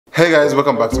Hey guys,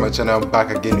 welcome back to my channel. I'm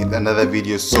back again with another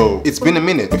video. So it's been a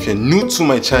minute. If you're new to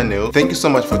my channel, thank you so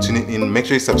much for tuning in. Make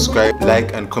sure you subscribe,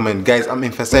 like and comment. Guys, I'm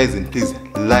emphasizing, please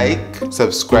like,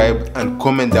 subscribe and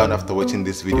comment down after watching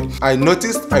this video. I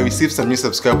noticed I received some new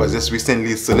subscribers just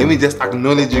recently, so let me just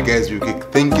acknowledge you guys real quick.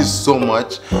 Thank you so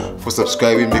much for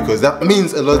subscribing because that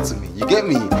means a lot to me. You get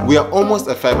me? We are almost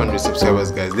at 500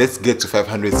 subscribers, guys. Let's get to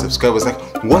 500 subscribers.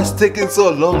 Like, what's taking so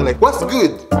long? Like, what's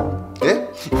good? Yeah?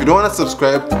 If you don't want to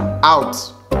subscribe, out.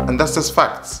 And that's just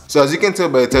facts. So as you can tell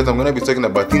by the title, I'm going to be talking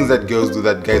about things that girls do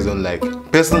that guys don't like.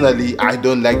 Personally, I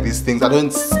don't like these things. I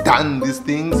don't stand these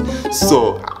things.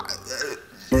 So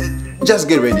just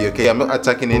get ready, okay? I'm not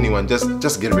attacking anyone.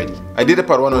 Just get ready. I did a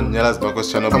part 1 on Nyala's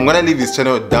Marcos channel. I'm gonna leave his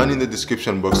channel down in the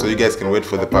description box so you guys can wait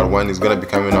for the part 1. It's gonna be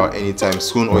coming out anytime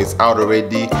soon, or it's out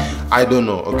already. I don't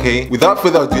know, okay? Without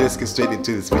further ado, let's get straight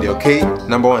into this video, okay?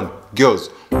 Number 1, girls.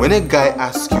 When a guy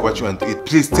asks you what you want to eat,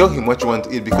 please tell him what you want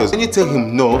to eat, because when you tell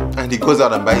him no and he goes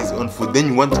out and buys his own food, then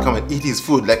you want to come and eat his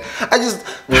food. Like, I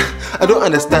don't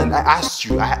understand. I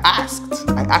actually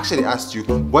asked you,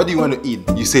 what do you want to eat?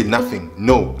 You said nothing.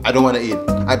 No, I don't want to eat.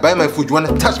 I buy my food, you want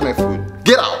to touch my food.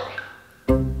 Get out!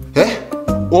 Eh?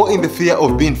 Or in the fear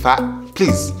of being fat,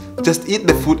 please, just eat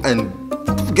the food and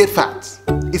get fat.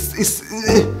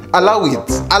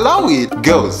 Allow it.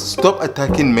 Girls, stop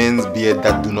attacking men's beard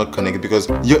that do not connect, because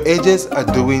your ages are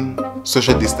doing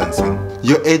social distancing.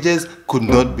 Your ages could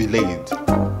not be laid.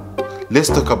 Let's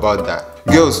talk about that.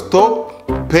 Girls, stop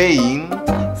paying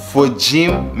for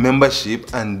gym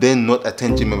membership and then not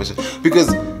attend gym membership,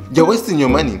 because you're wasting your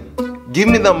money. Give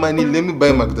me that money, let me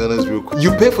buy McDonald's real quick.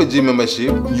 You pay for gym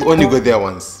membership, you only go there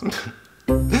once.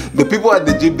 The people at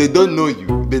the gym, they don't know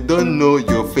you. They don't know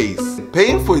your face.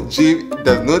 Paying for gym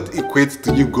does not equate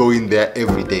to you going there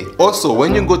every day. Also,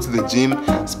 when you go to the gym,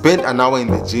 spend an hour in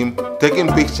the gym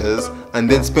taking pictures and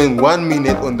then spend 1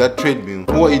 minute on that treadmill.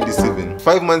 Who are you deceiving?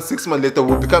 5 months, 6 months later,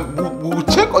 we'll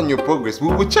check on your progress. We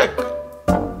will check.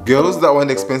 Girls that want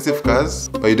expensive cars,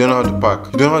 but you don't know how to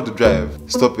park, you don't know how to drive,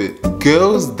 stop it.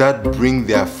 Girls that bring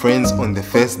their friends on the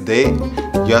first day,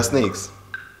 you are snakes.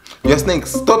 You're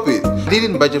snakes, stop it. I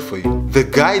didn't budget for you. The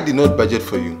guy did not budget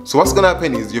for you. So what's gonna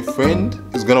happen is your friend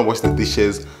is gonna wash the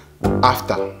dishes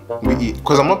after we eat.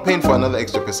 Because I'm not paying for another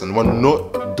extra person. We're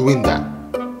not doing that.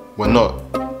 We're not.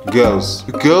 Girls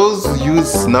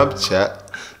use Snapchat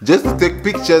just to take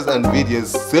pictures and videos.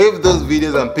 Save those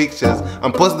videos and pictures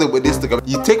and post them on Instagram.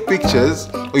 You take pictures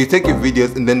or you take your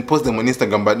videos and then post them on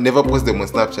Instagram, but never post them on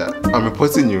Snapchat. I'm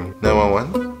reporting you.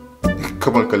 911.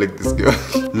 Come and collect this girl.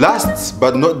 Last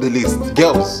but not the least,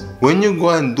 girls, when you go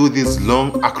and do these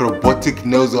long acrobatic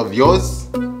nails of yours,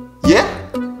 yeah,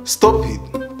 stop it.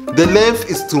 The length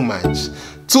is too much.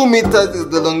 2 meters is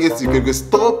the longest you can go.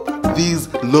 Stop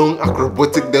these long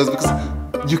acrobatic nails,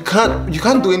 because you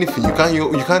can't do anything.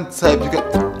 You can't type.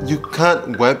 You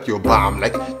can't wipe your bum.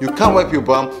 Like, you can't wipe your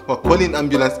bum or call in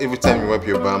ambulance every time you wipe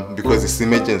your bum because it's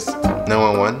emergency.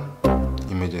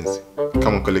 911, emergency.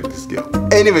 Come and collect this girl.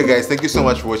 Anyway guys, thank you so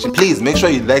much for watching. Please make sure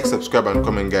you like, subscribe and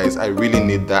comment, guys. I really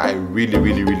need that. I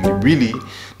really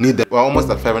need that. We're almost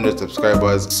at 500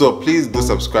 subscribers, so please do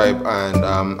subscribe, and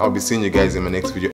I'll be seeing you guys in my next video.